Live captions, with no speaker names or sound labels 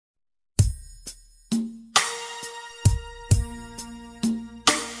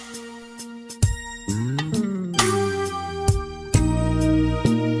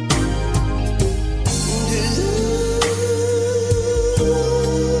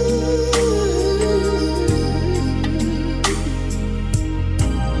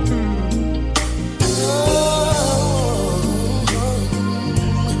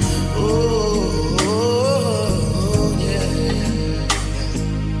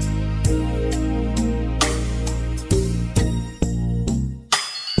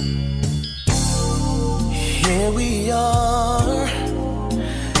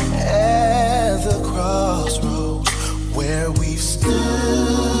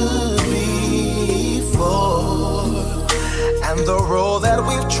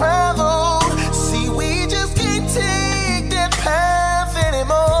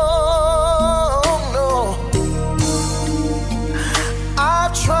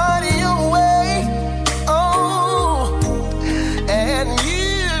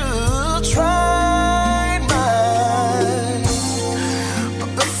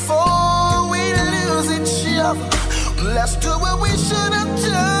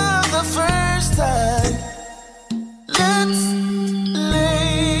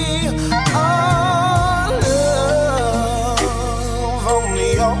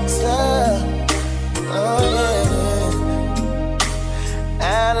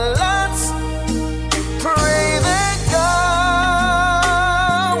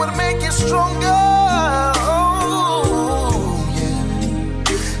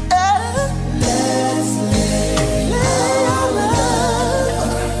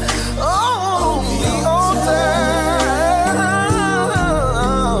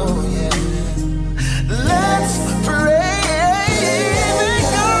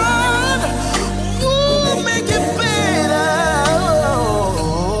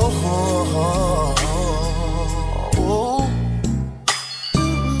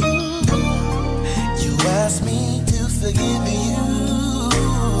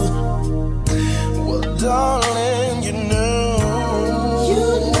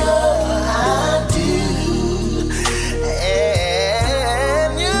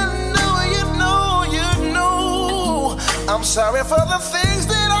sorry for the things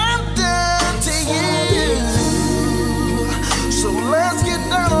that I've done to you. So let's get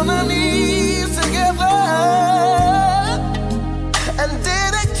down on our knees together and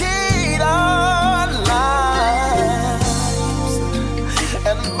dedicate our lives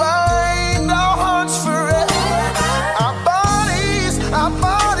and bind our hearts forever. Our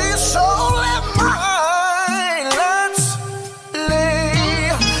bodies, soul and mind. Let's lay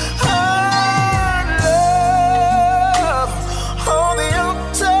our love on the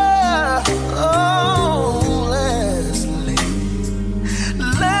altar. Oh, let's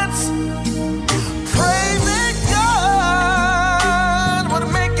pray that God would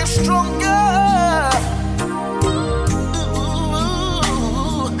make you stronger.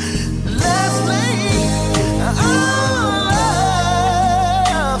 Ooh, let's lay our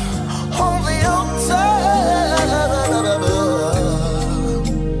love on the altar.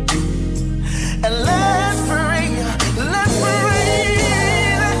 And let's pray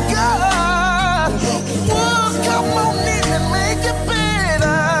that God will come on in and make it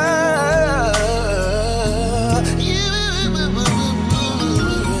better.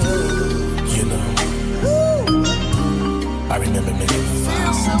 You know, I remember making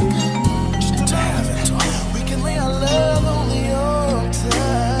vows so good to have it all. We can lay our love on the altar.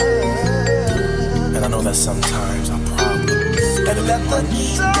 And I know that sometimes our problems and let the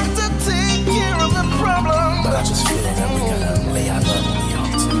doctor take care of the problem. But I just feel that we gotta lay our love on the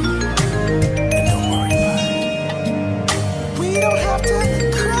altar and don't worry about it. We don't have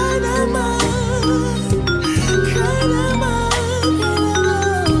to cry no more, cry no more.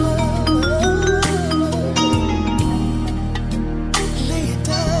 Lay it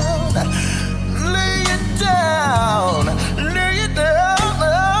down, lay it down, lay it down,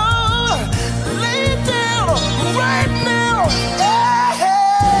 lay it down right now.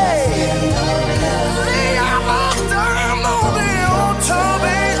 Hey, lay our love down on the altar,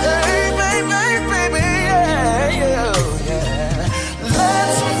 baby, baby, yeah, yeah.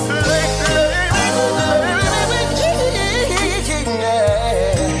 Let's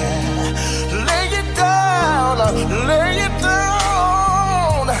lay it down, lay it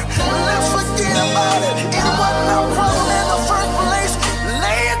down. Let's forget about it. It wasn't no problem in the first place.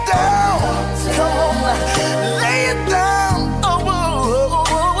 Lay it down. Come on, lay it down. Oh,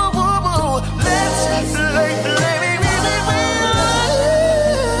 let's lay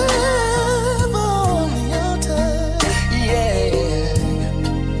on the altar. Yeah.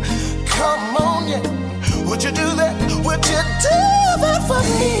 Come on, yeah. Would you do that? Would you do that for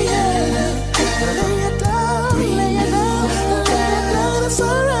me? Yeah. Lay it down, lay it down, lay it down. It's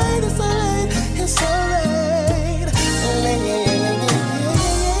alright, it's alright, it's alright. Lay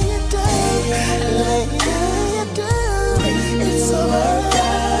it down, lay it down. It's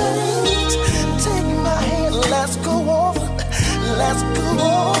alright. Take my hand, let's go on,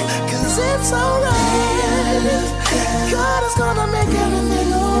 'cause it's alright. God is gonna make it